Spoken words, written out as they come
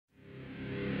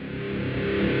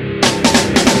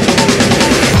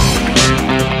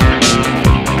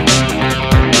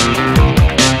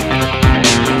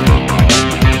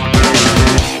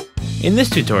In this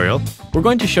tutorial, we're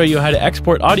going to show you how to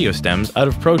export audio stems out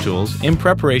of Pro Tools in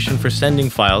preparation for sending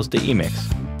files to eMix.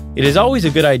 It is always a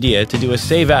good idea to do a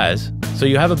save as, so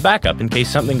you have a backup in case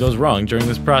something goes wrong during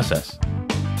this process.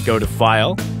 Go to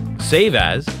File, Save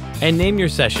As, and name your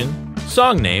session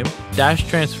Song Name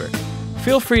 -Transfer.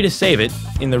 Feel free to save it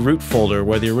in the root folder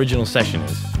where the original session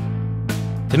is.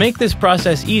 To make this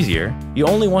process easier, you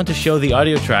only want to show the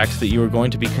audio tracks that you are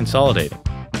going to be consolidating.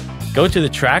 Go to the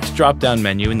Tracks drop-down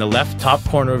menu in the left top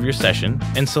corner of your session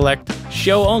and select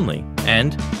Show Only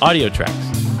and Audio Tracks.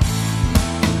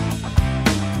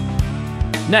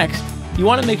 Next, you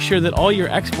want to make sure that all your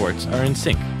exports are in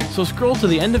sync, so scroll to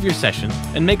the end of your session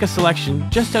and make a selection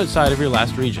just outside of your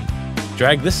last region.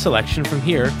 Drag this selection from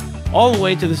here all the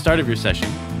way to the start of your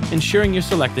session, ensuring you're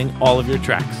selecting all of your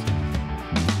tracks.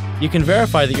 You can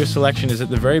verify that your selection is at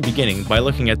the very beginning by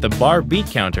looking at the bar beat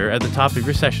counter at the top of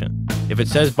your session. If it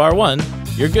says bar 1,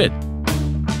 you're good.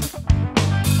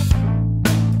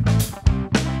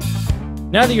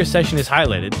 Now that your session is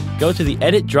highlighted, go to the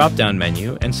Edit drop-down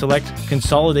menu and select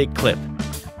Consolidate Clip.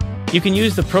 You can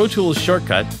use the Pro Tools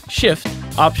shortcut Shift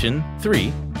Option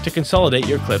 3 to consolidate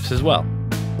your clips as well.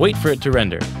 Wait for it to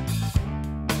render.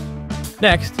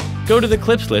 Next, go to the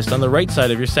clips list on the right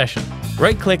side of your session.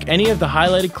 Right-click any of the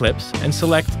highlighted clips and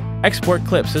select Export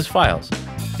Clips as Files.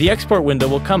 The export window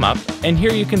will come up, and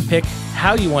here you can pick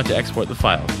how you want to export the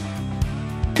files.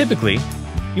 Typically,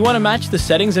 you want to match the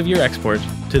settings of your export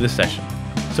to the session.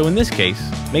 So in this case,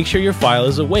 make sure your file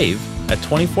is a WAV at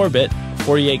 24-bit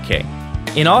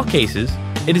 48K. In all cases,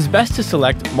 it is best to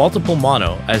select multiple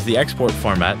mono as the export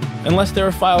format unless there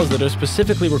are files that are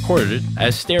specifically recorded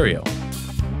as stereo.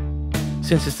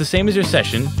 Since it's the same as your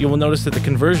session, you will notice that the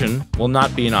conversion will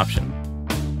not be an option.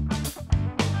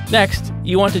 Next,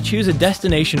 you want to choose a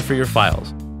destination for your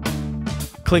files.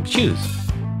 Click Choose.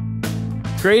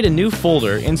 Create a new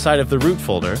folder inside of the root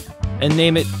folder and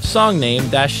name it Song Name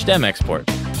 -Stem Export.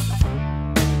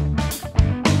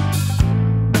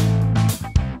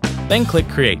 Then click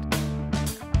Create.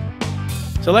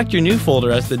 Select your new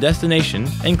folder as the destination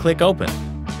and click Open.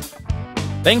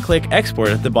 Then click Export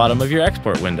at the bottom of your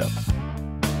export window.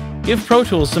 Give Pro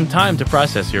Tools some time to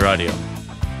process your audio.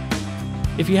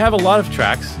 If you have a lot of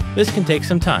tracks, this can take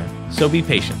some time, so be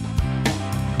patient.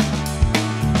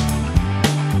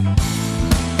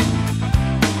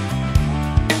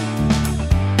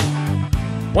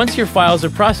 Once your files are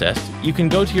processed, you can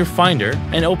go to your Finder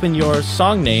and open your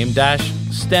Song Name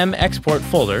 -Stem Export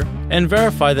folder and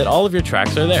verify that all of your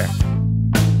tracks are there.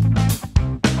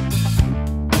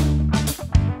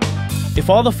 If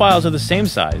all the files are the same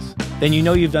size, then you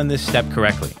know you've done this step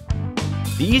correctly.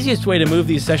 The easiest way to move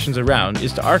these sessions around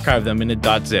is to archive them in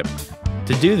a .zip.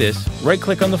 To do this,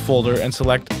 right-click on the folder and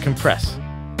select Compress.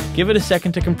 Give it a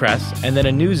second to compress, and then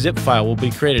a new zip file will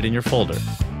be created in your folder.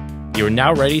 You are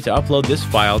now ready to upload this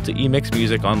file to eMix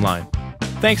Music Online.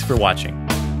 Thanks for watching.